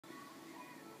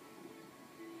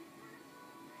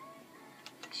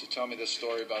So tell me the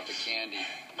story about the candy.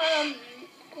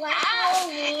 Last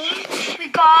Halloween, we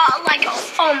got like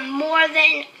more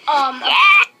than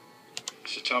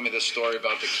So tell me the story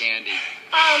about the candy.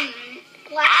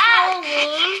 Last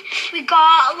Halloween, we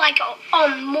got like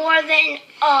more than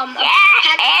a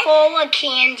pack full of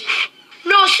candy.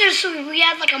 No, seriously, we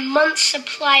had like a month's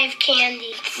supply of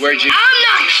candy. Where'd you?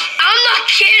 I'm not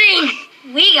kidding.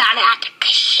 We got it at the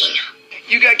casino.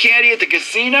 You got candy at the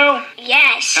casino?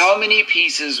 Yes. How many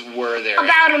pieces were there?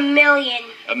 About 1 million.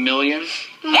 1 million?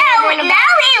 No, now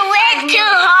we went to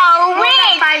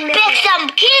Halloween, pick some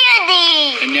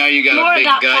candy. And now you got a big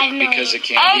gut because of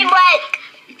candy? And what?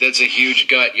 That's a huge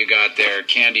gut you got there,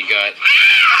 candy gut.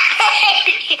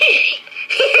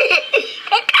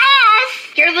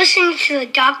 You're listening to the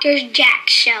Dr. Jack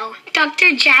Show.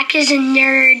 Dr. Jack is a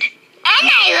nerd. And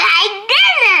I like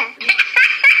dinner.